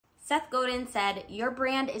Seth Godin said, your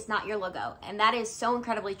brand is not your logo. And that is so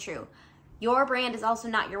incredibly true. Your brand is also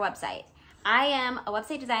not your website. I am a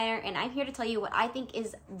website designer and I'm here to tell you what I think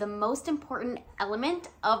is the most important element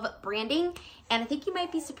of branding. And I think you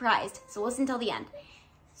might be surprised, so listen till the end.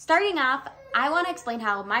 Starting off, I want to explain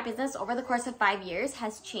how my business over the course of 5 years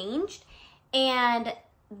has changed. And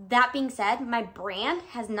that being said, my brand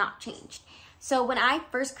has not changed. So when I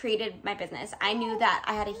first created my business, I knew that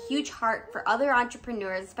I had a huge heart for other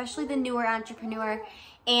entrepreneurs, especially the newer entrepreneur,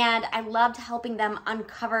 and I loved helping them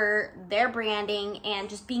uncover their branding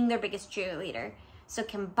and just being their biggest cheerleader. So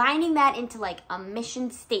combining that into like a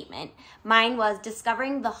mission statement, mine was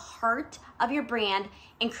discovering the heart of your brand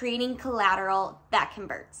and creating collateral that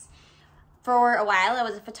converts. For a while, I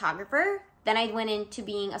was a photographer. Then I went into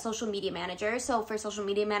being a social media manager. So for social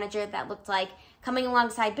media manager, that looked like coming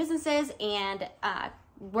alongside businesses and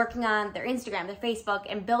working on their Instagram, their Facebook,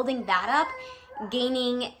 and building that up,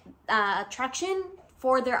 gaining traction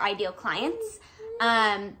for their ideal clients,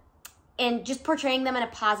 and just portraying them in a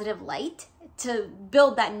positive light to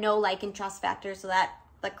build that know, like, and trust factor so that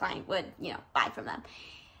the client would, buy from them.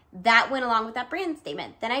 That went along with that brand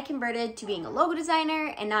statement. Then I converted to being a logo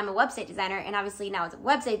designer, and now I'm a website designer. And obviously now as a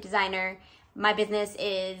website designer, my business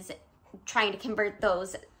is trying to convert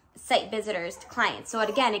those site visitors to clients. So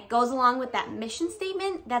again, it goes along with that mission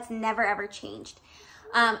statement that's never ever changed.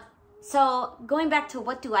 So going back to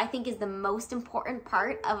what do I think is the most important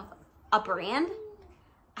part of a brand,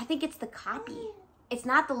 I think it's the copy. It's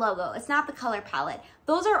not the logo. It's not the color palette.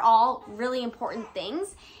 Those are all really important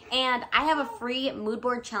things. And I have a free mood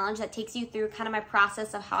board challenge that takes you through kind of my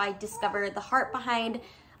process of how I discover the heart behind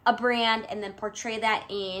a brand and then portray that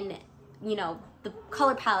in, the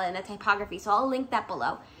color palette and the typography. So I'll link that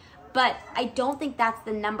below. But I don't think that's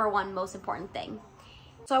the number one most important thing.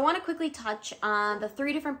 So I want to quickly touch on the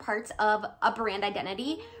 3 different parts of a brand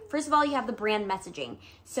identity. First of all, you have the brand messaging.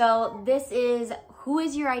 So this is who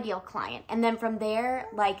is your ideal client? And then from there,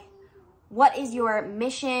 like, what is your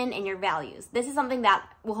mission and your values? This is something that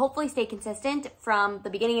will hopefully stay consistent from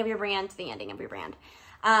the beginning of your brand to the ending of your brand.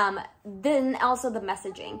 Then also the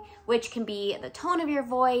messaging, which can be the tone of your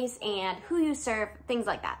voice and who you serve, things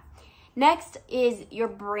like that. Next is your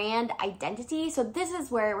brand identity. So this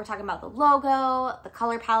is where we're talking about the logo, the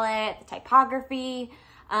color palette, the typography,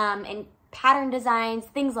 and pattern designs,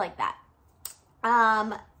 things like that.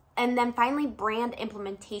 And then finally, brand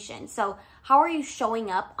implementation. So how are you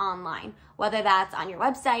showing up online? Whether that's on your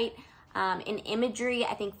website, in imagery.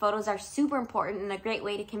 I think photos are super important and a great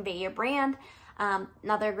way to convey your brand.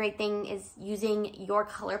 Another great thing is using your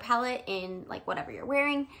color palette in like whatever you're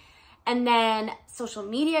wearing. And then social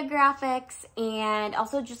media graphics and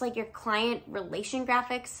also just like your client relation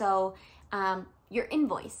graphics. So your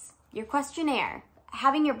invoice, your questionnaire,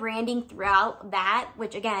 having your branding throughout that,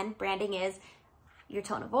 which again, branding is your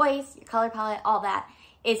tone of voice, your color palette, all that,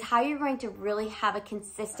 is how you're going to really have a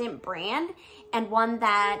consistent brand and one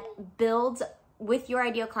that builds with your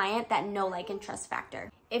ideal client that know, like, and trust factor.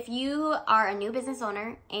 If you are a new business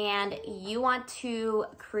owner and you want to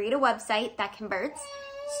create a website that converts,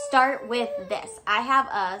 start with this. I have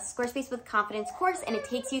a Squarespace with Confidence course and it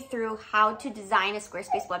takes you through how to design a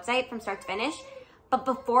Squarespace website from start to finish. But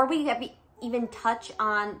before we even touch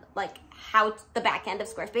on like how the back end of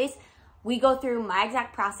Squarespace, we go through my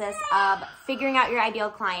exact process of figuring out your ideal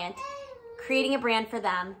client, creating a brand for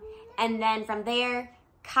them, and then from there,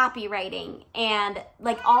 copywriting, and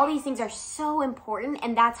like all these things are so important,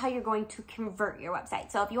 and that's how you're going to convert your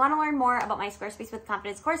website. So if you want to learn more about my Squarespace with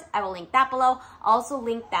Confidence course, I will link that below. I'll also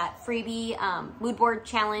link that freebie mood board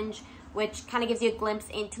challenge, which kind of gives you a glimpse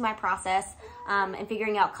into my process and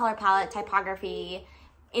figuring out color palette, typography,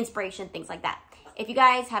 inspiration, things like that. If you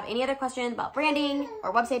guys have any other questions about branding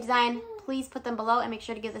or website design, please put them below and make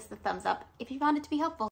sure to give this the thumbs up if you found it to be helpful.